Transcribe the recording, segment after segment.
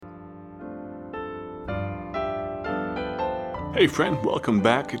Hey friend, welcome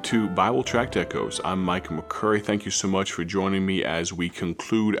back to Bible Tract Echoes. I'm Mike McCurry. Thank you so much for joining me as we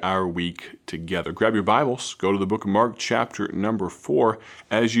conclude our week together. Grab your Bibles, go to the book of Mark, chapter number 4.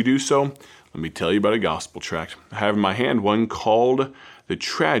 As you do so, let me tell you about a gospel tract. I have in my hand one called The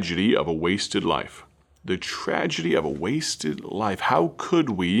Tragedy of a Wasted Life. The Tragedy of a Wasted Life. How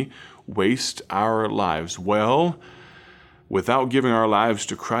could we waste our lives? Well, without giving our lives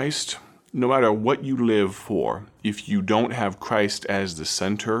to Christ, no matter what you live for, if you don't have Christ as the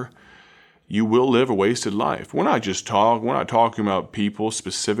center, you will live a wasted life. We're not talking about people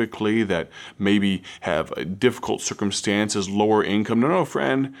specifically that maybe have difficult circumstances, lower income. No,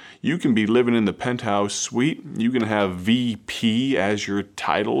 friend, you can be living in the penthouse suite. You can have VP as your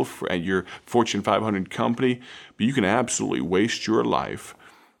title at your Fortune 500 company, but you can absolutely waste your life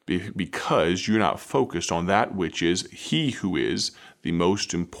because you're not focused on that which is He who is the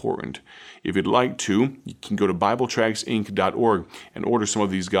most important. If you'd like to, you can go to BibleTractsInc.org and order some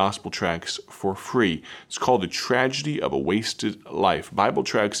of these gospel tracts for free. It's called The Tragedy of a Wasted Life.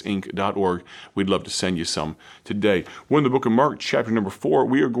 BibleTractsInc.org. We'd love to send you some today. We're in the book of Mark, chapter number 4.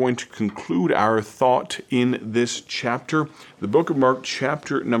 We are going to conclude our thought in this chapter. The book of Mark,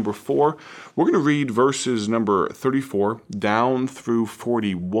 chapter number 4. We're going to read verses number 34 down through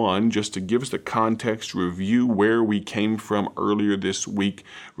 41 just to give us the context, review where we came from earlier this week.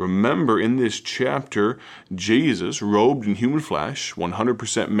 Remember, in this chapter, Jesus, robed in human flesh,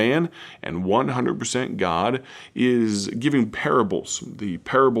 100% man and 100% God, is giving parables. The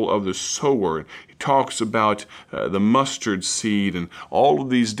parable of the sower. He talks about the mustard seed and all of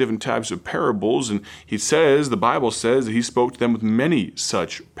these different types of parables. And the Bible says that he spoke to them with many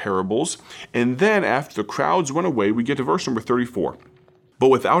such parables. And then after the crowds went away, we get to verse number 34. But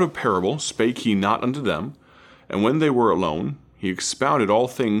without a parable spake he not unto them, and when they were alone, he expounded all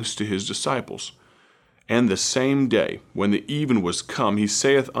things to his disciples. And the same day, when the even was come, he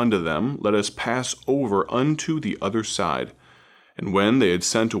saith unto them, Let us pass over unto the other side. And when they had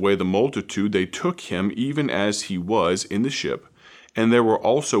sent away the multitude, they took him even as he was in the ship, and there were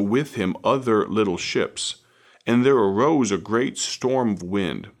also with him other little ships. And there arose a great storm of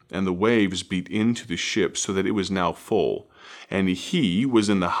wind, and the waves beat into the ship, so that it was now full. And he was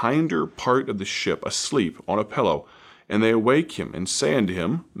in the hinder part of the ship, asleep on a pillow. And they awake him, and say unto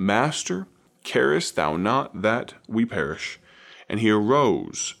him, Master, carest thou not that we perish? And he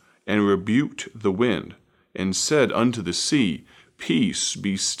arose, and rebuked the wind, and said unto the sea, Peace,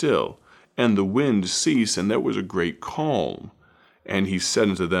 be still. And the wind ceased, and there was a great calm. And he said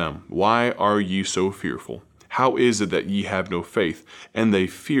unto them, Why are ye so fearful? How is it that ye have no faith? And they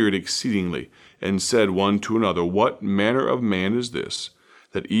feared exceedingly, and said one to another, What manner of man is this,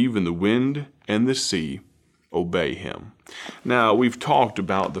 that even the wind and the sea obey him? Now, we've talked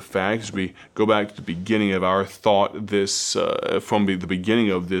about the fact, as we go back to the beginning of our thought from the beginning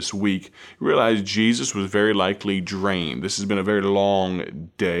of this week, you realize Jesus was very likely drained. This has been a very long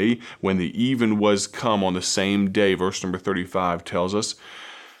day. When the even was come on the same day, verse number 35 tells us.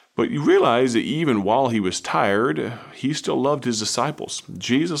 But you realize that even while he was tired, he still loved his disciples.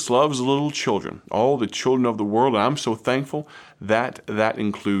 Jesus loves little children, all the children of the world, and I'm so thankful that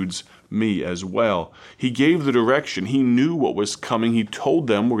includes me as well. He gave the direction. He knew what was coming. He told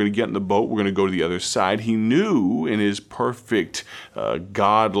them, we're going to get in the boat, we're going to go to the other side. He knew in his perfect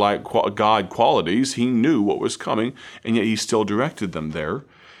God qualities, he knew what was coming, and yet he still directed them there.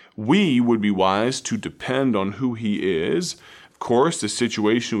 We would be wise to depend on who he is. Of course, the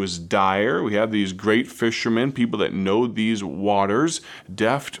situation was dire. We have these great fishermen, people that know these waters,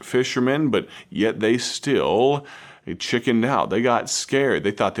 deft fishermen, but yet they still chickened out. They got scared. They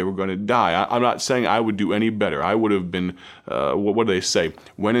thought they were going to die. I'm not saying I would do any better. I would have been, what do they say?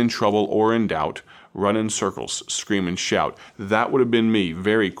 When in trouble or in doubt, run in circles, scream and shout. That would have been me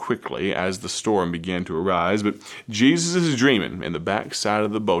very quickly as the storm began to arise. But Jesus is dreaming in the backside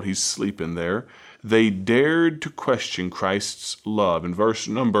of the boat. He's sleeping there. They dared to question Christ's love. In verse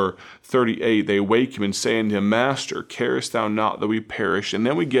number 38, they wake him and say unto him, Master, carest thou not that we perish? And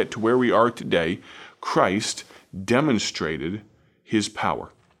then we get to where we are today. Christ demonstrated his power.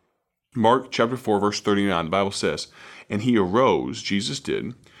 Mark chapter 4, verse 39, the Bible says, And he arose, Jesus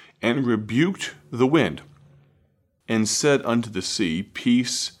did, and rebuked the wind, and said unto the sea,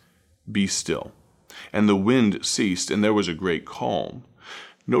 Peace, be still. And the wind ceased, and there was a great calm.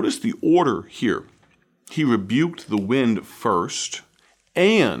 Notice the order here. He rebuked the wind first,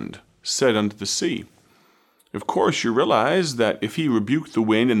 and said unto the sea. Of course, you realize that if he rebuked the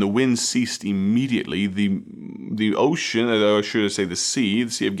wind and the wind ceased immediately, the ocean, or should I say the Sea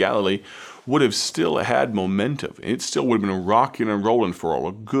of Galilee, would have still had momentum. It still would have been rocking and rolling for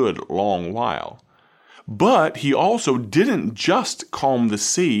a good long while. But he also didn't just calm the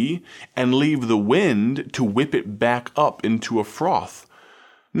sea and leave the wind to whip it back up into a froth.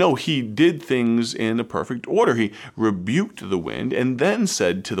 No, he did things in a perfect order. He rebuked the wind and then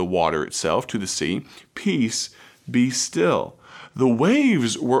said to the water itself, to the sea, "Peace, be still." The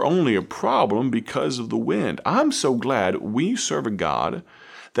waves were only a problem because of the wind. I'm so glad we serve a God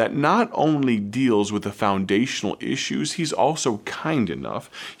that not only deals with the foundational issues, he's also kind enough,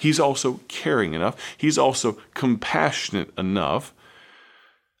 he's also caring enough, he's also compassionate enough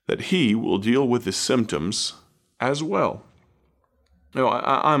that he will deal with the symptoms as well.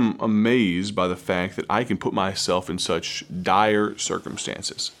 I'm amazed by the fact that I can put myself in such dire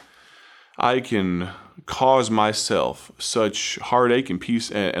circumstances. I can cause myself such heartache and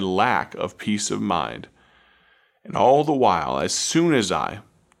peace and lack of peace of mind. And all the while, as soon as I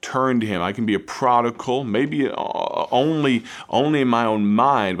turn to him, I can be a prodigal, maybe only in my own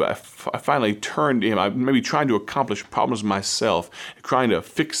mind, but I finally turn to him. I'm maybe trying to accomplish problems myself, trying to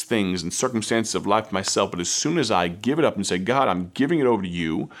fix things and circumstances of life myself. But as soon as I give it up and say, "God, I'm giving it over to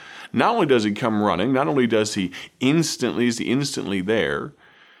you," not only does he come running, not only is he instantly there,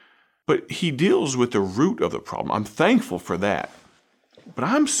 but he deals with the root of the problem. I'm thankful for that. But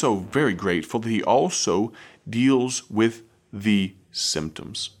I'm so very grateful that he also deals with the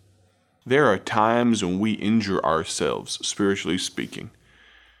symptoms. There are times when we injure ourselves, spiritually speaking,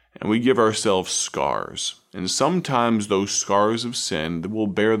 and we give ourselves scars. And sometimes those scars of sin, we'll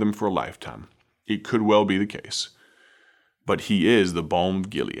bear them for a lifetime. It could well be the case. But he is the balm of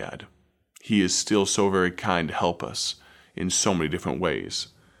Gilead. He is still so very kind to help us in so many different ways.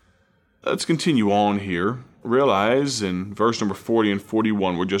 Let's continue on here. Realize in verse number 40 and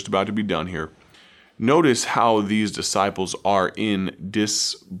 41, we're just about to be done here. Notice how these disciples are in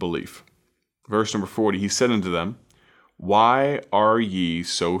disbelief. Verse number 40, he said unto them, "Why are ye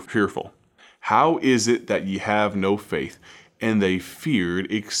so fearful? How is it that ye have no faith?" And they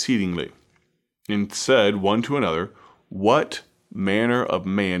feared exceedingly, and said one to another, "What manner of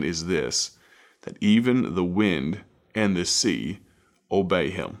man is this, that even the wind and the sea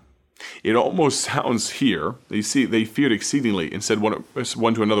obey him?" It almost sounds here, they feared exceedingly and said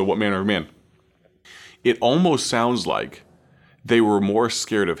one to another, "What manner of man?" It almost sounds like they were more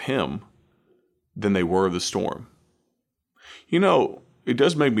scared of him than they were of the storm. It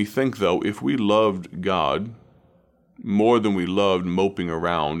does make me think, though, if we loved God more than we loved moping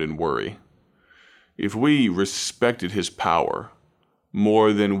around and worry, if we respected his power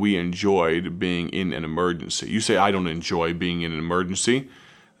more than we enjoyed being in an emergency. You say, "I don't enjoy being in an emergency."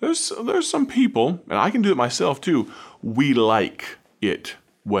 There's some people, and I can do it myself too, we like it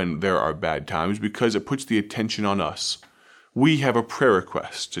when there are bad times because it puts the attention on us. We have a prayer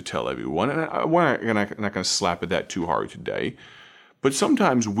request to tell everyone, and we're not going to slap at that too hard today, but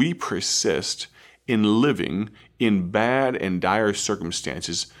sometimes we persist in living in bad and dire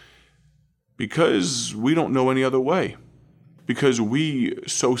circumstances because we don't know any other way, because we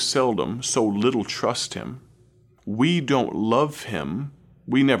so little trust him. We don't love him.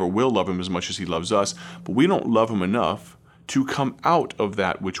 We never will love him as much as he loves us, but we don't love him enough to come out of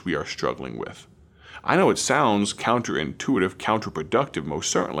that which we are struggling with. I know it sounds counterintuitive, counterproductive, most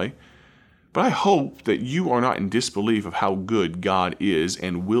certainly, but I hope that you are not in disbelief of how good God is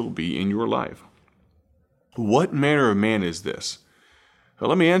and will be in your life. What manner of man is this? Well,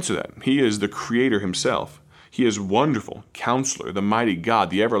 let me answer that. He is the Creator himself. He is wonderful, Counselor, the mighty God,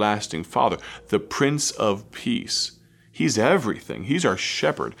 the everlasting Father, the Prince of Peace. He's everything. He's our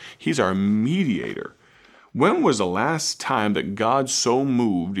shepherd. He's our mediator. When was the last time that God so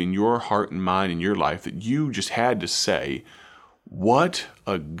moved in your heart and mind in your life that you just had to say, "What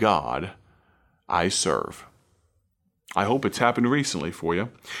a God I serve"? I hope it's happened recently for you.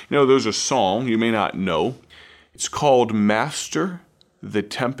 There's a song you may not know. It's called "Master, the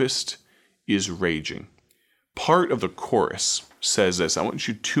Tempest is Raging." Part of the chorus says this. I want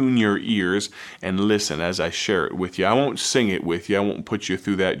you to tune your ears and listen as I share it with you. I won't sing it with you. I won't put you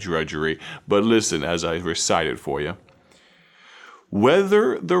through that drudgery, but listen as I recite it for you.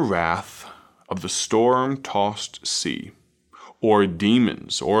 "Whether the wrath of the storm-tossed sea, or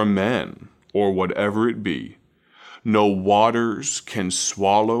demons, or men, or whatever it be, no waters can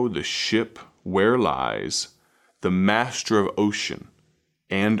swallow the ship where lies the master of ocean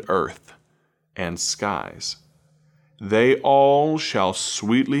and earth and skies. They all shall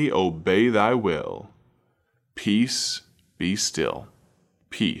sweetly obey thy will. Peace, be still.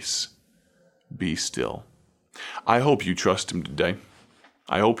 Peace, be still." I hope you trust him today.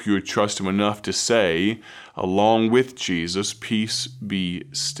 I hope you would trust him enough to say, along with Jesus, "Peace, be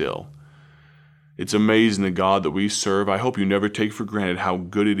still." It's amazing the God that we serve. I hope you never take for granted how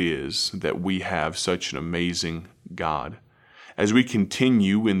good it is that we have such an amazing God. As we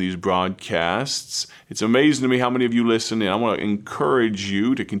continue in these broadcasts, it's amazing to me how many of you listen, and I want to encourage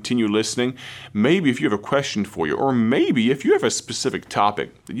you to continue listening. Maybe if you have a question for you, or maybe if you have a specific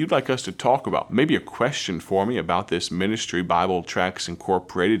topic that you'd like us to talk about, maybe a question for me about this ministry, Bible Tracts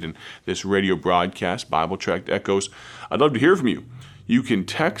Incorporated, and this radio broadcast, Bible Tract Echoes, I'd love to hear from you. You can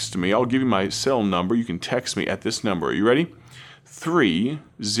text me. I'll give you my cell number. You can text me at this number. Are you ready?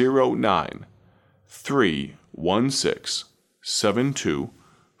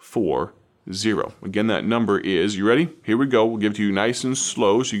 309-316-7240. Again, that number is, you ready? Here we go. We'll give it to you nice and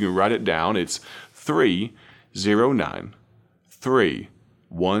slow so you can write it down. It's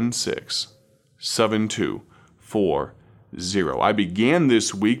 309-316-7240. I began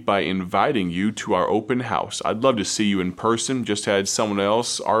this week by inviting you to our open house. I'd love to see you in person. Just had someone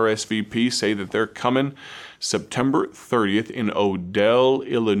else, RSVP, say that they're coming September 30th in Odell,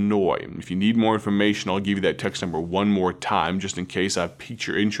 Illinois. If you need more information, I'll give you that text number one more time, just in case I've piqued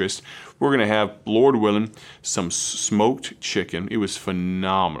your interest. We're going to have, Lord willing, some smoked chicken. It was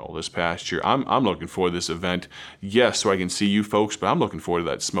phenomenal this past year. I'm looking forward to this event. Yes, so I can see you folks, but I'm looking forward to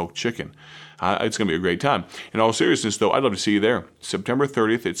that smoked chicken. It's going to be a great time. In all seriousness, though, I'd love to see you there. September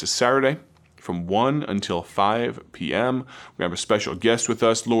 30th, it's a Saturday from 1 until 5 p.m. We have a special guest with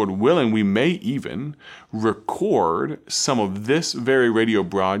us. Lord willing, we may even record some of this very radio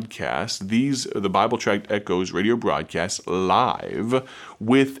broadcast, the Bible Tract Echoes radio broadcast, live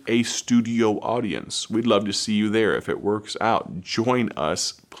with a studio audience. We'd love to see you there if it works out. Join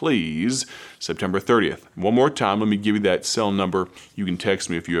us, please, September 30th. One more time, let me give you that cell number. You can text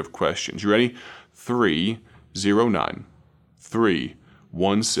me if you have questions. You ready?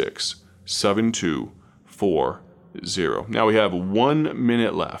 309-316-7240. Now we have 1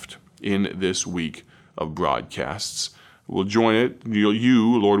 minute left in this week of broadcasts. We'll join it.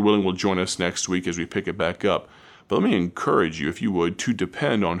 You, Lord willing, will join us next week as we pick it back up. But let me encourage you, if you would, to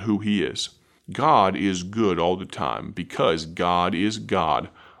depend on who He is. God is good all the time because God is God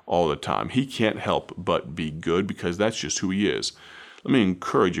all the time. He can't help but be good because that's just who He is. Let me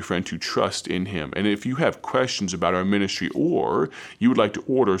encourage you, friend, to trust in Him. And if you have questions about our ministry, or you would like to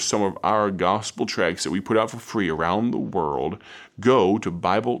order some of our gospel tracts that we put out for free around the world, go to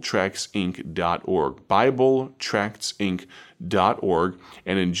BibleTractsInc.org, BibleTractsInc.org,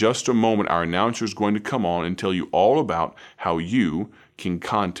 and in just a moment, our announcer is going to come on and tell you all about how you can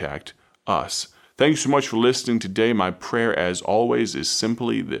contact us. Thanks so much for listening today. My prayer, as always, is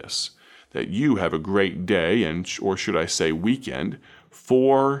simply this: that you have a great day, or should I say weekend,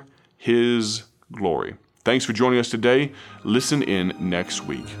 for His glory. Thanks for joining us today. Listen in next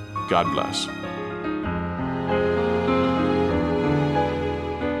week. God bless.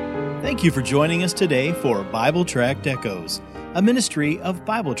 Thank you for joining us today for Bible Tract Echoes, a ministry of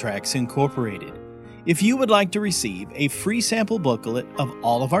Bible Tracts Incorporated. If you would like to receive a free sample booklet of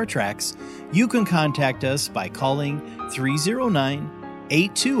all of our tracts, you can contact us by calling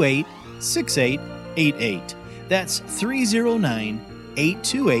 309-828-6888. That's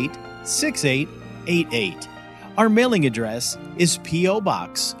 309-828-6888. Our mailing address is P.O.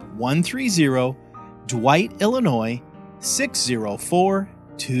 Box 130, Dwight, Illinois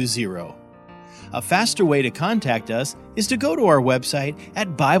 60420. A faster way to contact us is to go to our website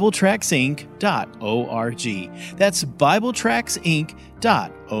at BibleTractsInc.org. That's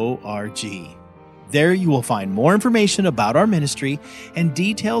BibleTractsInc.org. There you will find more information about our ministry and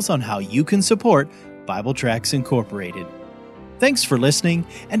details on how you can support Bible Tracts Incorporated. Thanks for listening,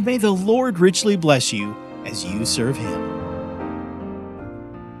 and may the Lord richly bless you as you serve Him.